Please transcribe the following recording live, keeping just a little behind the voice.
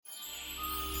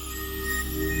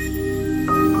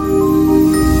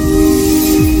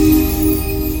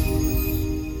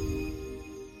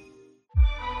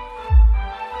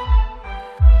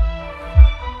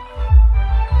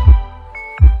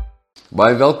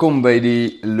Baie welkom by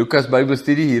die Lukas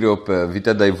Bybelstudie hier op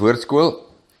Vita Dei Woordskool.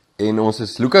 En ons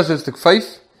is Lukas hoofstuk 5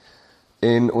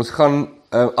 en ons gaan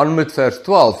aan met vers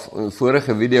 12. In die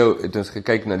vorige video het ons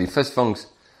gekyk na die visvangs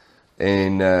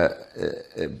en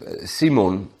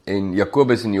Simon en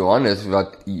Jakobus en Johannes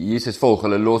wat Jesus volg.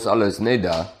 Hulle los alles net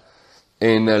daar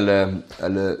en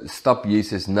hulle stap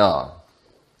Jesus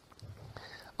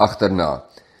agterna.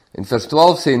 En vers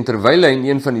 12 sê, en terwyl hy in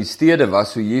een van die stede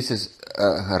was, so Jesus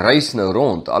reis nou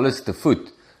rond, alles te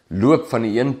voet, loop van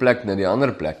die een plek na die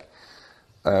ander plek,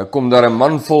 kom daar 'n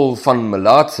man vol van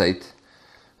melaatsheid,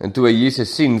 en toe hy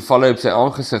Jesus sien, val hy op sy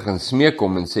aangesig en smeek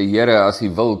hom, en sê, Here, as hy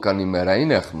wil, kan hy my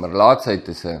reinig. Melaatsheid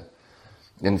is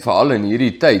en veral in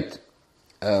hierdie tyd,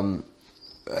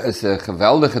 is 'n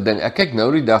geweldige ding. Ek kyk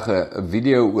nou die dag 'n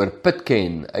video oor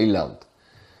Pitcairn eiland,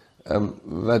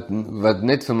 wat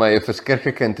net vir my 'n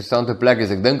verskriklike interessante plek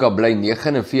is. Ek dink daar bly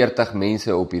 49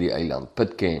 mense op hierdie eiland,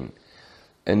 Pitcairn,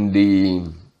 in die,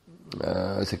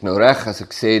 as ek nou reg, as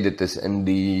ek sê, dit is in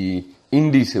die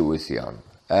Indiese Oseaan,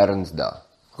 ergens daar.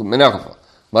 Goed, in elk geval,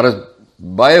 maar is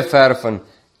baie ver van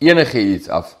enige iets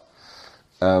af,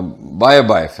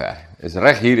 baie ver, is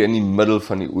reg hier in die middel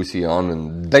van die oseaan,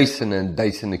 en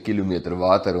duisende kilometer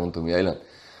water rondom die eiland,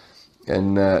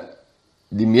 en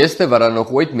die meeste wat daar nog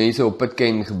ooit mense op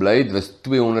Pitcairn gebly het, was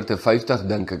 250,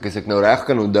 dink ek, as ek nou reg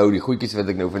kan onthou, die goedjies wat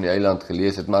ek nou van die eiland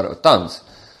gelees het, maar tans,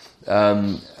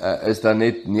 is daar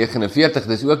net 49,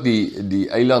 dis ook die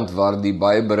eiland waar die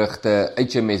baie berugte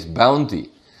HMS Bounty,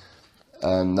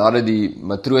 nadat die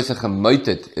matrose gemuit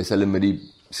het, is hulle met die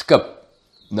skip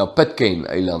na Pitcairn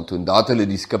eiland toe, en daar het hulle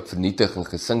die skip vernietig en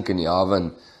gesink in die hawe,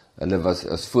 en hulle was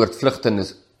as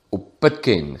voortvlugtendes op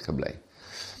Pitcairn gebly.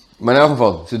 Maar in elk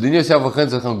geval, so doen jouself 'n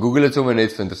guns, gaan Google dit sommer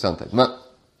net vir interessantheid. Maar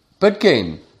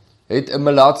Pitcairn het 'n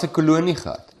melaatse kolonie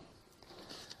gehad.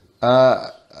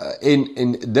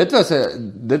 En dit was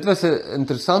 'n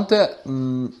interessante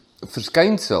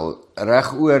verskynsel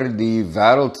reg oor die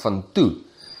wêreld van toe.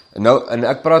 En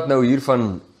ek praat nou hier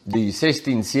van die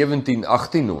 16, 17,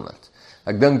 1800.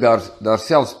 Ek dink daar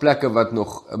selfs plekke wat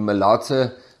nog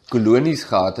melaatse kolonies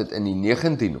gehad het in die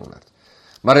 1900.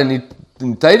 Maar in die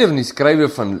tye van die skrywe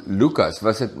van Lukas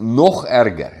was dit nog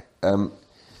erger.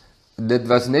 Dit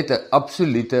was net 'n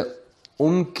absolute,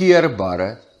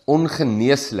 onkeerbare,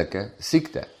 ongeneeslike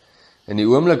siekte. In die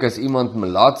oomblik as iemand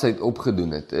melaatsheid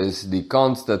opgedoen het, is die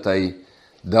kans dat hy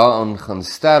daaraan gaan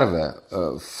sterwe,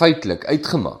 feitelik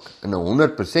uitgemaak, in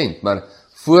 100%, maar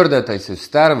voordat hy sou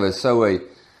sterwe, sou hy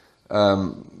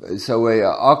 'n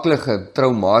aaklige,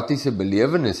 traumatiese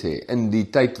belewenis hê, in die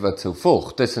tyd wat sou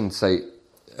volg, tussen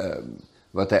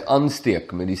wat hy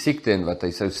aansteek met die siekte en wat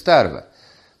hy sou sterwe.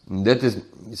 En dit is,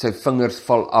 sy vingers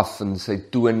val af en sy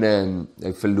tone en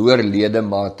hy verloor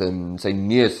ledemate en sy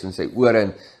neus en sy ore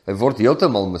en hy word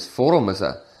heeltemal misvorm, is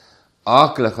 'n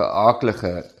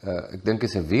aaklige, ek dink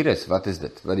is 'n virus, wat is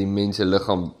dit, wat die mense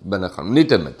liggaam binne gaan,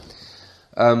 nietemin.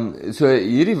 So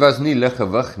hierdie was nie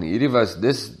liggewig nie, hierdie was,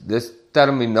 dis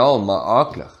terminaal, maar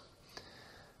aaklig.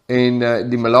 En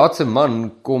die melaatse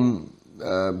man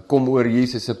kom oor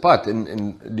Jesus se pad,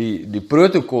 en die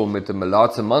protokol met 'n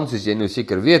melaatse man, soos jy nou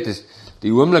seker weet, is,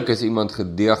 die oomblik as iemand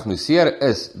gediagnoseer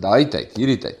is,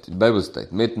 hierdie tyd, die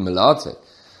Bybelstyd, met melaatsheid,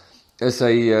 is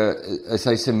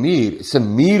hy se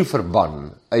muur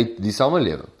verban uit die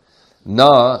samelewing,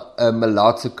 na 'n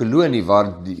melaatse kolonie,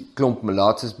 waar die klomp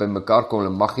melaatses by mekaar kom,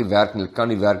 hulle mag nie werk nie, hulle kan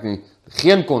nie werk nie,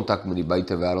 geen kontak met die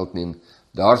buitewêreld nie, en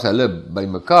daar's hulle by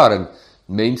mekaar, en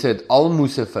mense het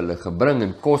almoese vir hulle gebring,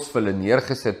 en kos vir hulle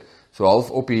neergesit, so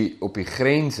half op die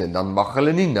grense, en dan mag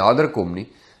hulle nie nader kom nie,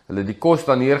 hulle die kos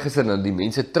dan neergesit, en die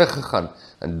mense teruggegaan,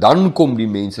 en dan kom die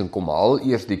mense, en kom haal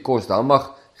eers die kos, dan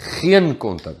mag geen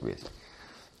kontak wees.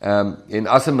 En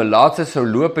as 'n melaatse sou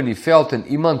loop in die veld, en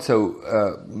iemand sou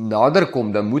nader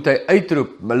kom, dan moet hy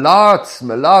uitroep, melaats,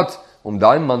 om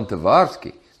daai man te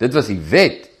waarsku. Dit was die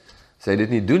wet. As hy dit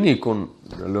nie doen nie, kon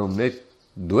hulle hom net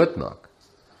doodmaak.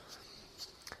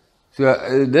 So,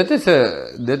 dit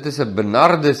is 'n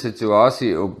benarde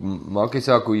situasie, maak nie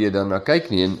saak hoe jy daarna kyk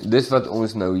nie, en dis wat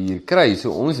ons nou hier kry,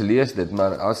 so ons lees dit,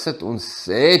 maar as sit ons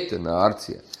het in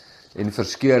hartseer en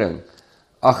verskeuring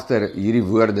agter hierdie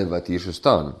woorde wat hier so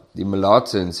staan. Die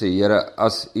melaatse en sê, Here,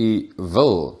 as u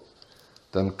wil,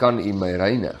 dan kan u my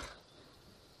reinig.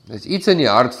 Dis iets in die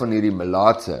hart van hierdie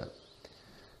melaatse.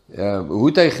 Hoe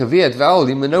het hy geweet? Wel,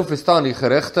 jy moet nou verstaan, die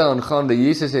gerugte aangaande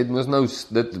Jesus het mos nou,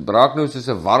 dit braak nou soos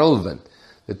 'n warrelwind.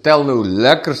 Dit tel nou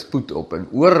lekker spoed op, en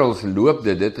oral loop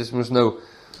dit is mos nou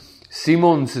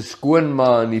Simon se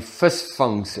skoonma en die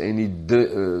visvangs, en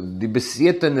die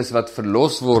besetenis wat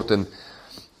verlos word,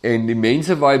 en die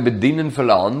mense waar hy bedien en vir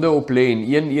hulle hande op lê,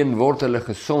 en een word hulle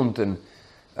gesond, en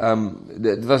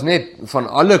Dit was net van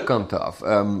alle kante af.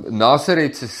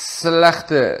 Nazareth se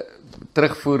slegte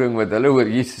terugvoering wat hulle oor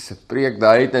Jesus se preek,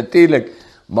 daai het natuurlik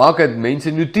maak dit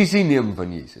mense notisie neem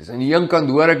van Jesus. Aan die een kant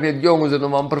hoor ek net, jong, ons het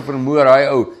hom amper vermoor, hy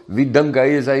ou, wie dink hy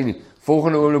is hy nie?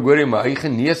 Volgende oomblik hoor jy, maar hy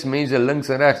genees mense links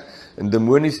en regs, en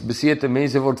demonies besete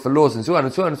mense word verlos, en so aan,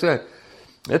 en so aan, en so aan.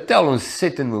 Dit tel ons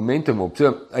set en momentum op. So,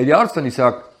 uit die aard van die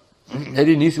saak, het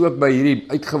die nuus ook by hierdie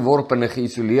uitgeworpene,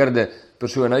 geïsoleerde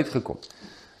persoon uitgekom.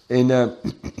 En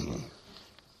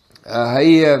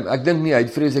ek dink nie, hy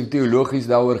het vreeslik teologies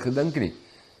daaroor gedink nie,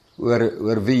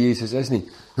 oor wie Jesus is nie.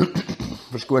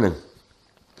 Verskoning.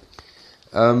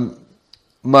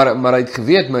 Maar hy het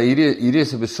geweet, maar hierdie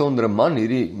is 'n besondere man,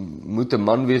 hierdie moet 'n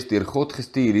man wees deur God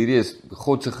gestuur, hierdie is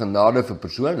God se genade vir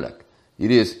persoonlik.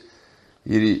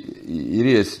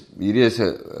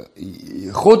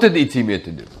 God het iets hiermee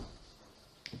te doen.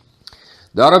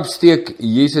 Daarop steek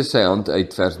Jesus sy hand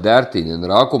uit, vers 13, en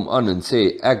raak hom aan en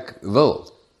sê, ek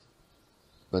wil.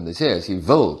 Want hy sê, as jy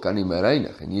wil, kan jy my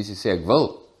reinig. En Jesus sê, ek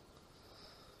wil.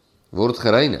 Word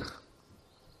gereinig.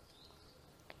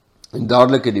 En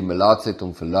dadelik het die melaatsheid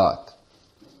hom verlaat.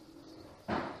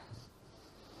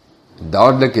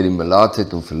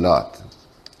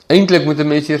 Eintlik moet 'n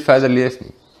mens hier verder lees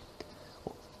nie.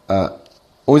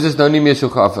 Ons is nou nie meer so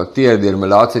geaffekteer deur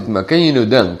melaatsheid, maar kan jy nou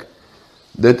dink,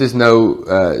 dit is nou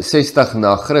 60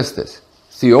 na Christus,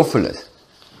 Theophilus,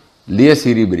 lees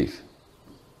hierdie brief.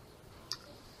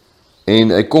 En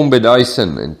hy kom by daai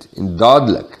sin, en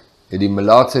dadelik het die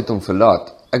melaatsheid hom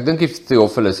verlaat. Ek dink die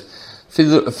Theophilus,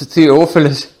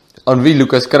 aan wie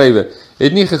Lukas skrywe,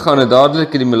 het nie gegaan en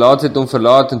dadelik het die melaatsheid hom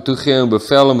verlaat en toe gee hy 'n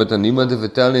bevel om dit aan niemand te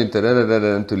vertel nie, en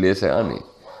toe lees hy aan nie.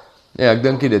 Nee, ek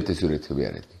dink nie dit is hoe dit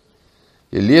gebeur het nie.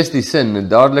 Jy lees die sin, en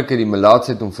dadelik het die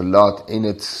melaatsheid hom verlaat, en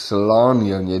het slaan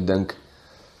jou, en jy dink,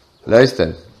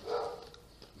 luister,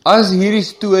 as hierdie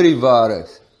storie waar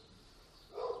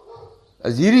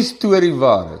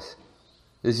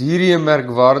is hierdie 'n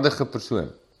merkwaardige persoon.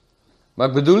 Maar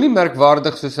ek bedoel nie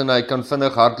merkwaardig soos in hy kan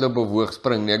vinnig hardloop of hoog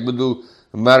spring nie, ek bedoel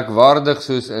merkwaardig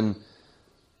soos in,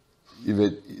 jy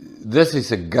weet, this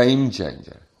is a game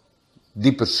changer.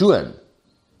 Die persoon,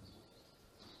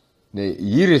 nee,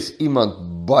 hier is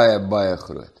iemand baie, baie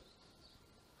groot.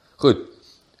 Goed,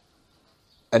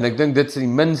 en ek dink dit is die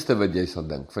minste wat jy sal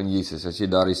dink van Jesus, as jy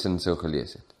daardie sin sou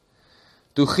gelees het.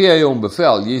 Toe gee hy hom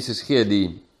bevel, Jesus gee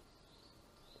die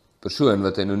persoon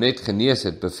wat hy nou net genees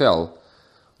het, bevel,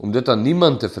 om dit aan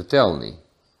niemand te vertel nie,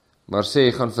 maar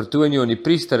sê, gaan vertoon jou aan die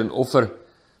priester en offer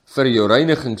vir jou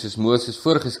reiniging, soos Moses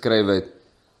voorgeskryf het,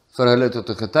 vir hulle tot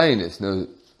 'n getuienis. Nou,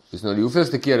 dis nou die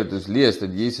hoeveelste keer dat ons lees, dat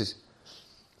Jesus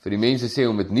vir die mense sê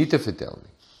om dit nie te vertel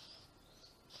nie.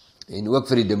 En ook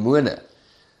vir die demone.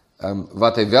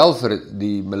 Wat hy wel vir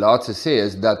die melaatse sê,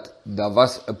 is dat daar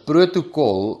was 'n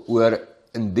protokol oor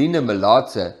indien 'n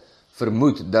melaatse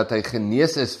vermoed dat hy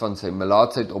genees is van sy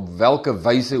melaatsheid op welke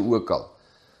wyse ook al,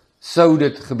 sou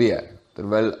dit gebeur.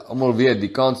 Terwyl almal weet,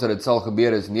 die kans dat dit sal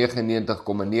gebeur is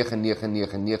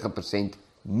 99,9999%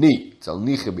 nie. Het sal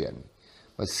nie gebeur nie.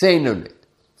 Maar sê nou net,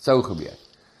 sou gebeur.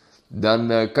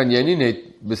 Dan kan jy nie net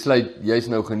besluit, jy is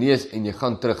nou genees en jy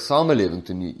gaan terug samelewing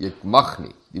toe nie. Jy mag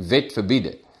nie. Die wet verbied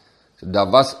dit. So daar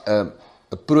was 'n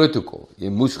protokol. Jy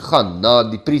moes gaan na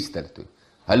die priester toe.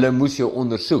 Hulle moes jou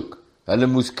ondersoek. Hulle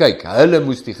moes kyk. Hulle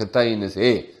moes die getuienis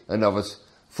hê. En daar was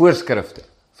voorskrifte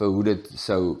vir hoe dit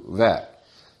sou werk.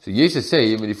 So Jesus sê,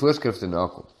 jy moet die voorskrifte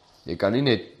nakom. Jy kan nie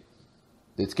net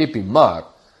dit skep nie, maar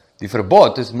die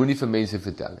verbod is, moenie vir mense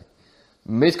vertel nie.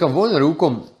 Mense kan wonder,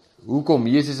 hoekom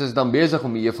Jesus is dan besig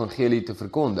om die evangelie te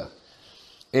verkondig.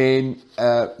 En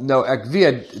nou ek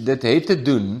weet, dit het te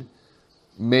doen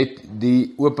met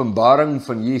die openbaring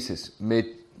van Jesus, met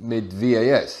wie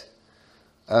hy is.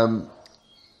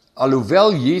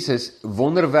 Alhoewel Jesus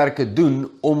wonderwerke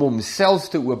doen om homself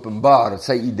te openbaar,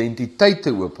 sy identiteit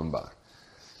te openbaar,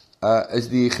 is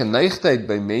die geneigtheid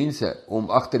by mense om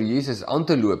agter Jesus aan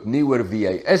te loop, nie oor wie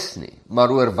hy is nie,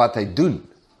 maar oor wat hy doen.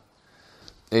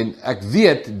 En ek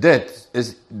weet, dit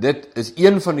is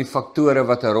een van die faktore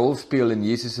wat 'n rol speel in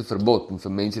Jesus se verbod, om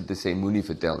vir mense te sê, moenie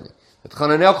vertel nie. Dit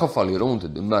gaan in elk geval hier rond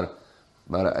te doen, maar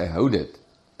hy hou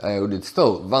dit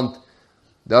stil, want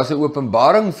daar's 'n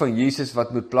openbaring van Jesus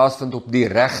wat moet plaasvind op die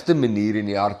regte manier in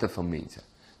die harte van mense.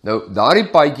 Nou, daardie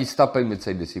paadjie stap hy met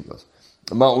sy disippels.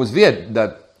 Maar ons weet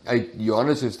dat uit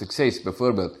Johannes hoofstuk 6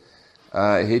 byvoorbeeld,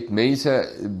 het mense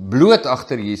bloot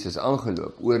agter Jesus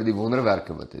aangeloop oor die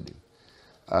wonderwerke wat hy doen.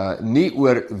 Nie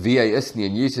oor wie hy is nie,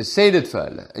 en Jesus sê dit vir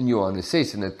hulle in Johannes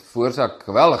 6, en dit veroorsaak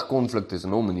geweldig konflik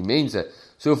tussen hom en die mense,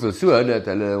 soveel so dat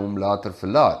hulle hom later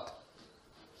verlaat.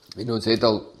 En ons het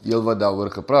al heel wat daaroor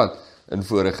gepraat in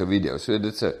vorige video. So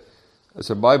dit is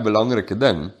 'n baie belangrike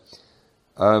ding.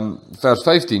 Vers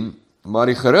 15, maar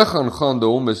die gerug aangaande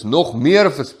hom is nog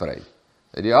meer versprei.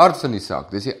 Uit die aard van die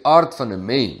saak, dis die aard van 'n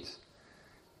mens.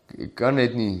 Ek kan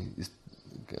net nie,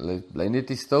 bly net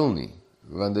nie stil nie,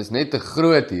 want dit is net te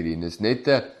groot hierdie, en dit is net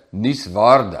te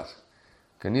nuuswaardig.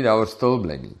 Kan nie daaroor stil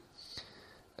bly nie.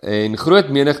 En groot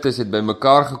menigtes het by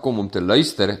mekaar gekom om te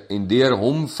luister en deur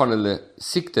hom van hulle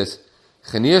siektes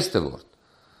genees te word.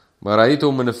 Maar hy het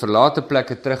hom in 'n verlate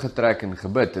plekke teruggetrek en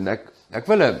gebid. En ek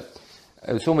wil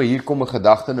sommer hier kom 'n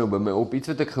gedagte nou by my op, iets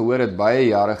wat ek gehoor het baie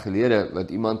jare gelede, wat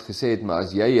iemand gesê het, maar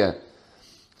as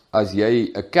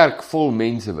jy 'n kerk vol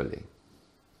mense wil hê,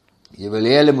 jy wil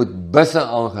hê hulle moet busse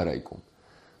aangery kom,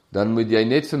 dan moet jy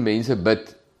net vir mense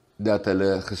bid dat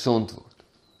hulle gesond word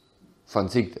van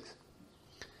siektes.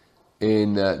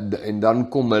 En dan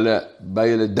kom hulle by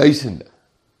hulle duisende.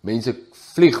 Mense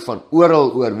vlieg van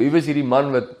oral oor. Wie was hierdie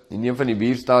man wat in een van die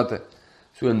buurstate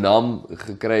so 'n naam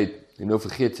gekry het, en nou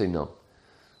vergeet sy naam.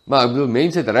 Maar ek bedoel,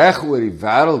 mense het reg oor die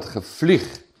wêreld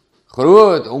gevlieg,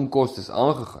 groot onkostes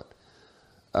aangegaan,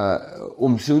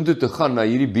 om soontoe te gaan na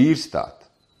hierdie buurstaat,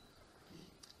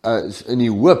 in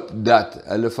die hoop dat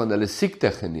hulle van hulle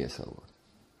siekte genees sal word.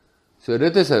 So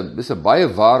dit is 'n baie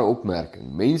ware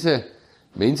opmerking.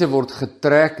 Mense word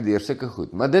getrek deur sulke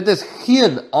goed, maar dit is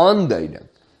geen aanduiding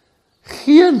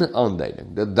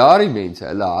dat daardie mense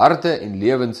hulle harte en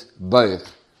lewens buig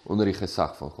onder die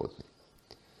gesag van God nie.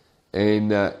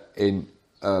 En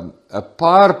 'n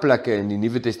paar plekke in die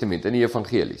Nuwe Testament, in die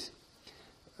Evangelies,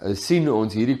 sien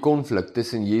ons hierdie konflik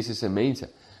tussen Jesus en mense.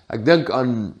 Ek dink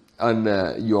aan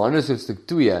Johannes hoofstuk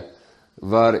 2,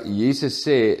 waar Jesus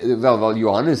sê, wel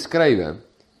Johannes skrywe,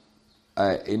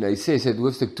 en hy sê, het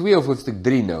hoofstuk 2 of hoofstuk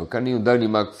 3 nou, kan nie onthou nie,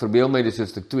 maar ek verbeel my dis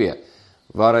hoofstuk 2,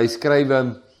 waar hy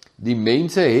skrywe, die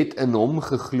mense het in hom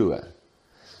geglo.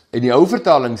 En die ou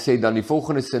vertaling sê dan die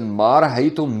volgende sin, maar hy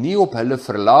het hom nie op hulle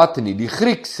verlate nie. Die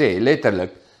Griek sê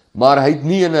letterlik, maar hy het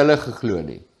nie in hulle geglo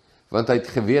nie, want hy het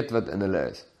geweet wat in hulle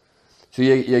is. So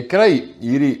jy kry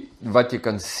hierdie, wat jy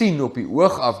kan sien op die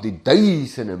oog af, die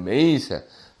duisende mense,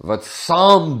 wat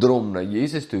saamdrom na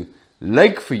Jesus toe,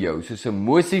 lyk vir jou soos 'n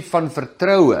emosie van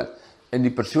vertroue in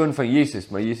die persoon van Jesus,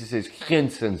 maar Jesus sê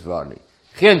geensins waar nie.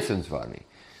 Geensins waar nie.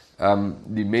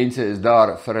 Die mense is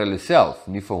daar vir hulle self,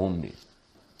 nie vir hom nie.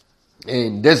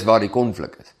 En dis waar die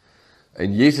konflik is.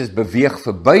 En Jesus beweeg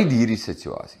verby hierdie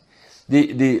situasie.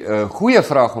 Die goeie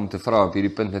vraag om te vra op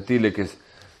hierdie punt natuurlik is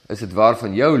dit waar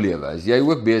van jou lewe? Is jy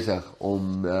ook besig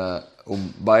om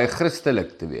baie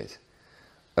Christelik te wees?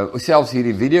 Selfs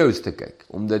hierdie video's te kyk,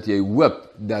 omdat jy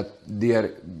hoop dat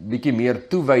deur bietjie meer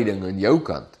toewyding aan jou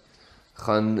kant,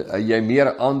 gaan jy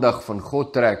meer aandag van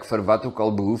God trek vir wat ook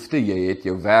al behoefte jy het,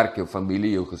 jou werk, jou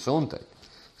familie, jou gesondheid.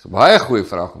 Dis 'n baie goeie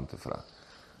vraag om te vra.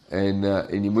 En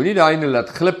jy moet nie daai laat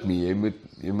glip nie,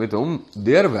 jy moet hom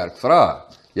deurwerk, vra.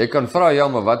 Jy kan vra, ja,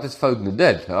 maar wat is fout met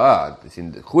dit? Ja, dis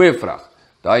 'n goeie vraag.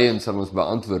 Daai een sal ons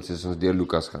beantwoord soos ons deur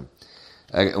Lukas gaan.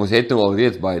 Ons het nou al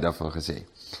reeds baie daarvan gesê.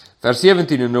 Vers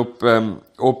 17, en op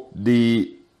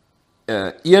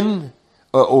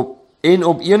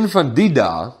een van die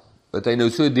dae, wat hy nou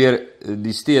so deur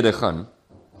die stede gaan,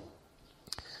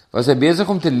 was hy besig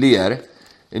om te leer,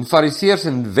 en Fariseërs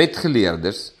en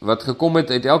wetgeleerders, wat gekom het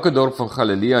uit elke dorp van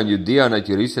Galilea en Judea en uit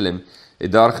Jerusalem,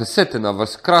 het daar gesit, en daar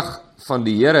was krag van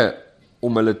die Here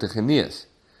om hulle te genees.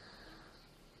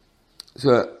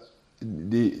 So,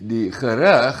 die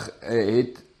gerug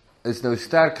is nou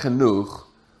sterk genoeg,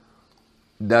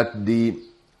 dat die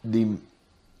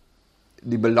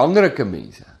belangrike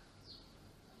mense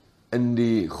in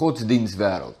die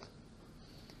godsdienstwêreld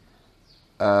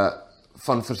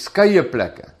van verskeie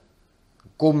plekke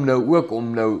kom nou ook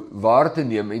om nou waar te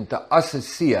neem en te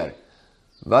assesseer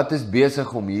wat is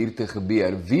besig om hier te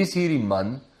gebeur. Wie is hierdie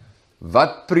man?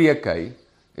 Wat preek hy?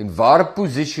 En waar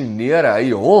posisioneer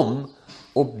hy hom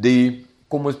op die,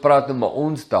 kom ons praat nou maar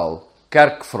ons taal,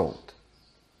 kerkfront?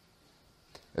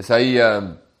 Is hy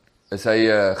 'n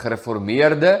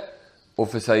gereformeerde,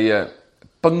 of is hy 'n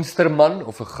Pinksterman,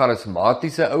 of 'n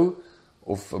charismatiese ou,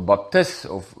 of 'n baptis,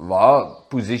 of waar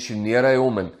posisioneer hy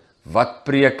hom, en wat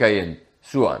preek hy, en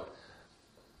so aan.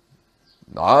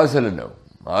 Daar is hulle nou.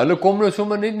 Maar hulle kom nou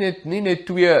sommer nie net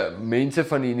twee mense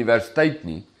van die universiteit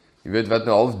nie, jy weet wat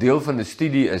nou half deel van die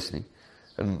studie is nie.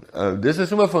 En dis is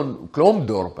sommer van klomp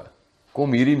dorpe,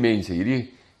 kom hierdie mense,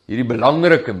 hierdie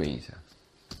belangrike mense,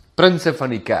 prinse van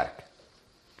die kerk,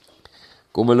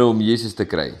 kom hulle om Jesus te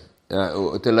kry,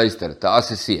 te luister, te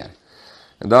assesseer.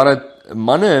 En daar het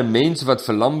manne en mens wat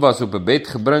verlam was op 'n bed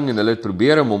gebring, en hulle het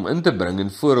probeer om hom in te bring en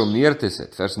voor hom neer te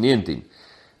sit, vers 19.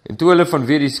 En toe hulle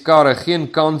vanweer die skare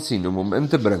geen kans sien om hom in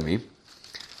te bring nie,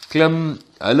 klim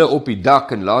hulle op die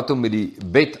dak en laat hom met die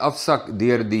bed afsak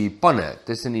deur die panne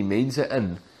tussen die mense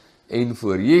in. En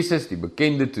voor Jesus, die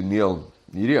bekende toneel,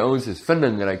 hierdie ouens is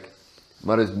vindingryk,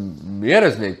 maar is meer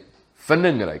as net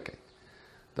vindingrykheid.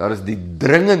 Daar is die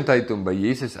dringendheid om by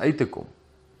Jesus uit te kom,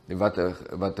 en wat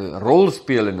 'n rol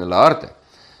speel in hulle harte.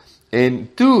 En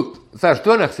toe, vers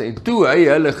 20 sê, en toe hy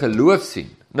hulle geloof sien.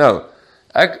 Nou,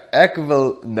 ek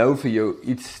wil nou vir jou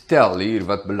iets stel hier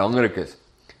wat belangrik is.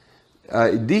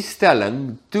 Die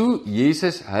stelling, toe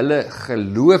Jesus hulle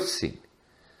geloof sien,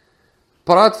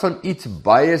 praat van iets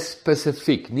baie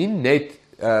spesifiek, nie net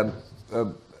 'n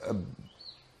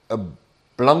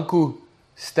blanco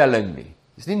stelling nie.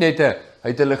 Dis nie net hy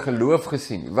het hulle geloof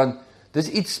gesien, want dis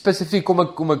iets spesifiek,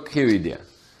 kom ek gee jou idee.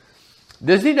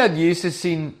 Dis nie dat Jesus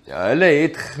sien, hulle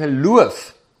het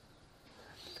geloof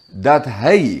dat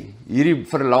hy hierdie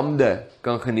verlamde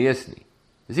kan genees nie.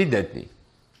 Dis nie dit nie.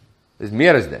 Dis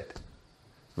meer as dit,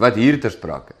 wat hier ter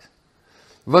sprake is.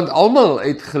 Want almal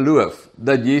het geloof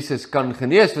dat Jesus kan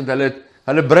genees, want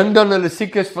hulle bring dan hulle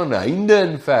siekes van heinde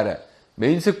en verre.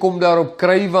 Mense kom daar op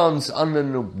krywaans aan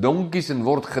en op donkies en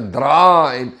word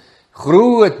gedra en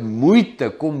groot moeite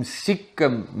kom sieke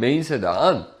mense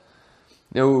daaraan.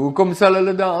 Nou, hoekom sal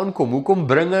hulle daar aankom? Hoekom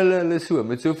bring hulle so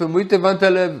met soveel moeite? Want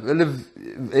hulle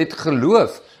het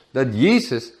geloof dat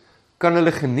Jesus kan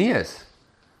hulle genees.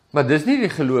 Maar dis nie die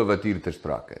geloof wat hier ter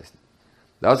sprake is nie.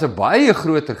 Daar's 'n baie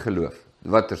groter geloof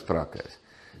wat ter sprake is.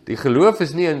 Die geloof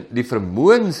is nie in die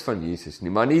vermoëns van Jesus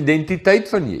nie, maar in die identiteit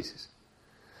van Jesus.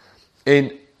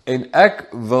 En ek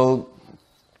wil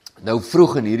nou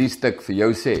vroeg in hierdie stuk vir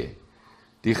jou sê,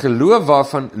 die geloof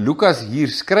waarvan Lukas hier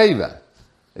skrywe,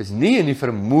 is nie in die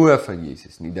vermoë van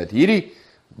Jesus nie, dat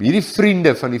hierdie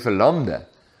vriende van die verlamde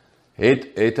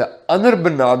het 'n ander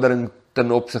benadering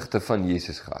ten opsigte van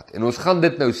Jesus gehad. En ons gaan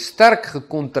dit nou sterk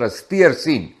gekontrasteer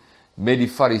sien met die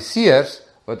fariseërs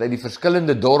wat uit die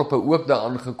verskillende dorpe ook daar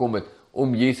aangekom het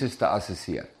om Jesus te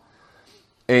assesseer.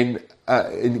 En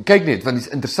kyk net, want die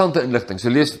is interessante inligting, so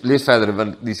lees verder,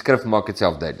 want die skrif maak dit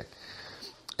self duidelik.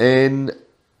 En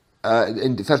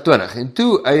vers 20, en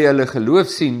toe hy hulle geloof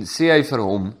sien, sê hy vir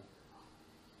hom,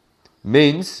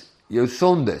 mens, jou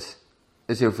sondes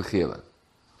is jou vergewe.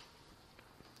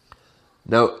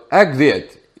 Nou, ek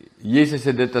weet, Jesus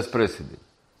het dit as prys gedoen.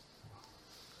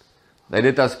 Hy het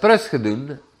dit as prys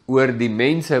gedoen oor die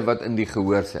mense wat in die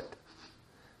gehoor sit.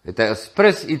 Het hy as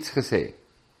prys iets gesê.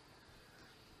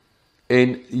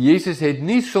 En Jesus het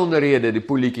nie sonder rede die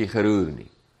poeltjie geroer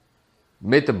nie.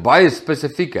 Met 'n baie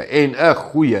spesifieke en 'n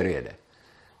goeie rede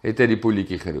het hy die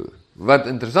poeltjie geroer. Wat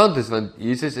interessant is, want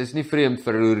Jesus is nie vreemd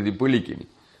vir roer die poeltjie nie.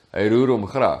 Hy roer hom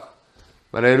graag.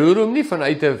 Maar hy roer hom nie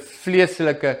vanuit 'n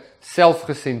vleeslike,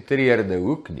 selfgesentreerde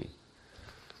hoek nie.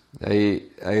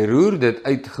 Hy roer dit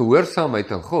uit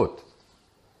gehoorsaamheid aan God.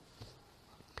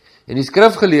 En die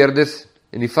skrifgeleerdes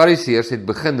en die fariseërs het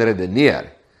begin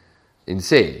redeneer en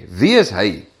sê, wie is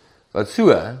hy wat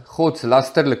so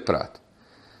godslasterlik praat?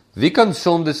 Wie kan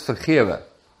sondes vergewe,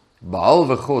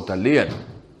 behalwe God alleen?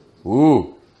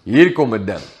 Hier kom 'n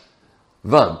ding.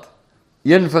 Want,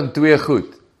 een van twee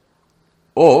goed,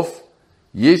 of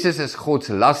Jesus is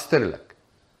godslasterlik,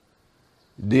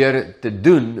 deur te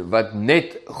doen wat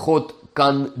net God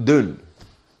kan doen,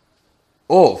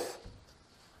 of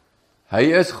hy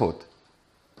is God.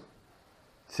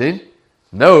 Sien?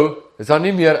 Nou, is daar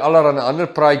nie meer allerhande ander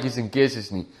praatjies en keuses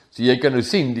nie, so jy kan nou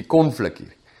sien die konflik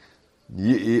hier.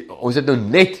 Ons het nou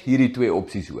net hierdie twee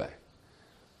opsies hoor.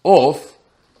 Of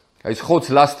hy is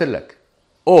godslasterlik,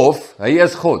 of hy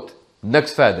is God,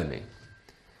 niks verder nie.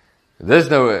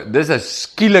 Dis 'n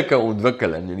skielike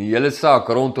ontwikkeling in die hele saak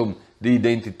rondom die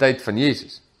identiteit van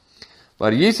Jesus.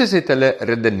 Maar Jesus het hulle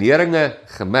redeneringe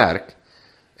gemerk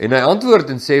en hy antwoord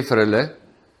en sê vir hulle,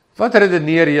 wat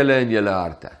redeneer julle in julle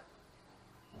harte?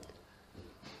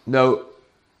 Nou,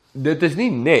 dit is nie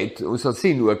net, ons sal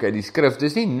sien ook uit die skrif, dit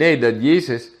is nie net dat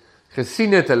Jesus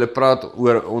gesien het, hulle praat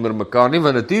onder mekaar nie,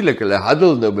 want natuurlijk, hulle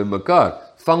huddel nou by mekaar,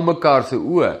 vang mekaar se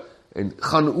oë, en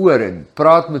gaan oor en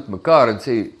praat met mekaar en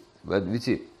sê, wat weet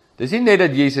jy, dit is nie net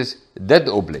dat Jesus dit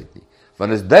oplet nie,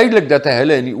 want het is duidelik dat hy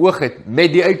hulle in die oog het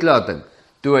met die uitlating,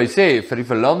 toe hy sê vir die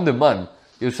verlamde man,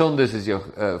 jou sondes is jou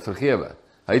vergewe.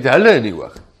 Hy het hulle in die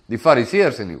oog, die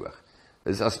fariseërs in die oog.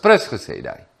 Dit is as prys gesê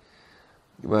daai.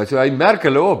 Maar so hy merk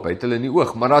hulle op, hy het hulle in die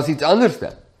oog, maar daar is iets anders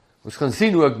dan. Ons gaan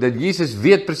sien ook dat Jesus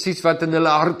weet presies wat in hulle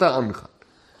harte aangaan.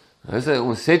 Dit is 'n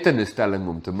ontsettende stelling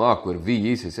om te maak oor wie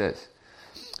Jesus is.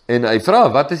 En hy vra,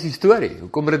 wat is die storie?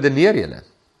 Hoekom redeneer julle?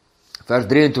 Vers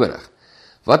 23.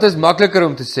 Wat is makliker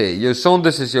om te sê, jou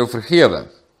sondes is jou vergewe?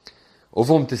 Of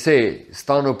om te sê,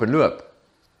 staan op en loop?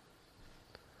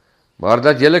 maar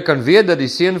dat julle kan weet dat die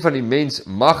Seun van die mens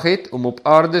mag het om op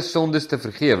aarde sondes te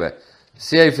vergewe,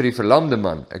 sê hy vir die verlamde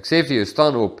man, ek sê vir jou,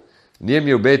 staan op, neem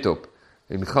jou bed op,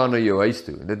 en gaan na jou huis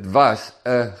toe. Dit was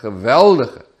 'n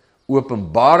geweldige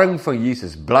openbaring van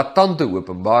Jesus, blaatante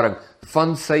openbaring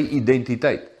van sy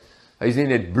identiteit. Hy is nie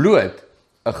net bloot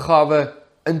 'n gawe,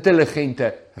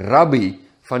 intelligente rabbi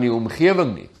van die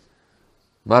omgewing nie,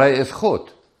 maar hy is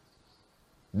God.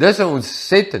 Dis 'n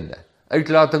ontsettende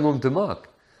uitlating om te maak.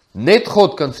 Net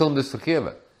God kan sondes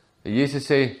vergewe. En Jesus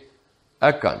sê,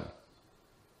 ek kan.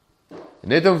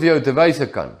 Net om vir jou te wys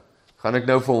ek kan, gaan ek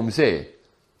nou vir hom sê,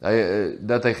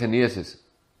 dat hy genees is.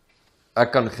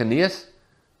 Ek kan genees,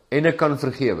 en ek kan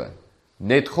vergewe.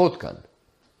 Net God kan.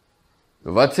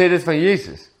 Wat sê dit van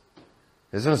Jesus?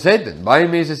 Dis ontsettend. Baie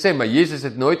mense sê, maar Jesus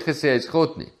het nooit gesê hy is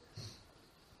God nie.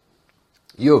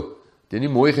 Jo, dit is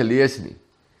nie mooi gelees nie.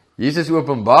 Jesus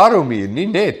openbaar hom hier, nie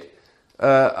net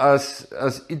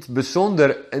as iets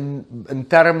besonder in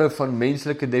terme van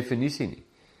menslike definisie nie.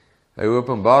 Hy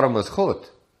openbaar hom as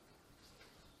God.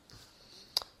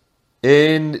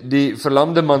 En die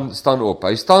verlamde man staan op.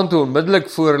 Hy staan toe onmiddellik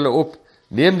voor hulle op,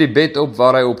 neem die bed op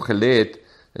waar hy op gelê het,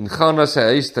 en gaan na sy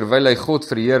huis terwyl hy God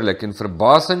verheerlik. En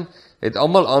verbasing het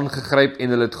almal aangegryp en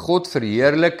hulle het God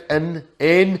verheerlik en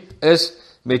is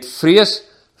met vrees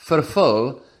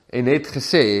vervul en het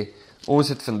gesê, ons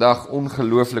het vandag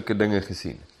ongelooflike dinge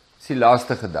gesien. Dis die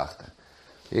laaste gedagte.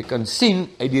 Jy kan sien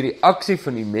uit die reaksie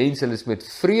van die mense, hulle is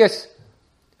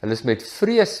met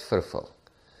vrees vervul.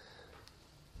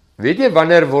 Weet jy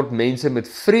wanneer word mense met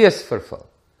vrees vervul?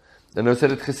 En ons het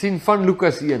dit gesien van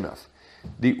Lukas 1 af.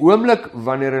 Die oomblik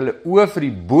wanneer hulle oë vir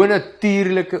die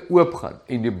bonatuurlike oopgaan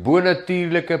en die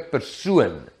bonatuurlike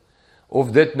persoon,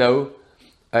 of dit nou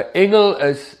 'n engel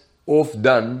is of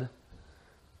dan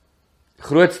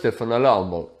grootste van hulle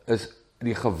almal, is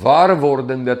die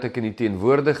gewaarwording dat ek in die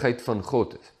teenwoordigheid van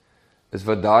God is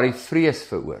wat daardie vrees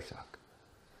veroorsaak.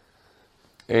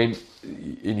 En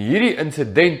hierdie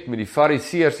insident met die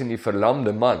fariseërs en die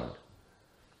verlamde man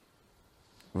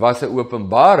was 'n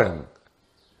openbaring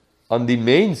aan die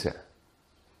mense,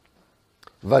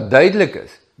 wat duidelik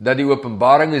is, dat die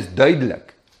openbaring is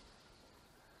duidelik,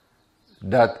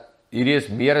 dat hierdie is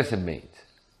meer as 'n mens,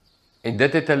 en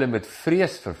dit het hulle met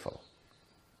vrees vervul.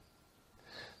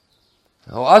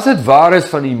 Nou as dit waar is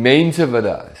van die mense wat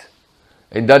daar is,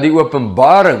 en dat die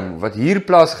openbaring wat hier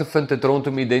plaasgevind het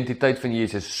rondom die identiteit van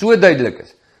Jesus so duidelik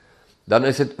is, dan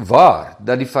is dit waar,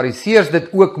 dat die fariseërs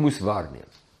dit ook moes waarneem.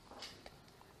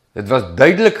 Dit was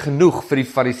duidelik genoeg vir die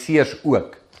fariseërs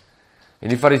ook. En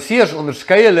die fariseërs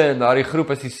onderskei hulle in daardie groep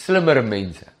as die slimmere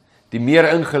mense, die meer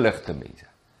ingeligte mense.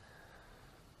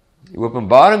 Die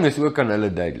openbaring is ook aan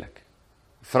hulle duidelik.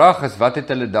 Die vraag is, wat het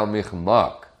hulle daarmee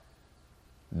gemaak?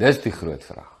 Dis die groot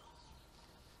vraag.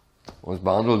 Ons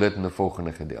behandel dit in 'n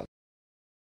volgende gedeelte.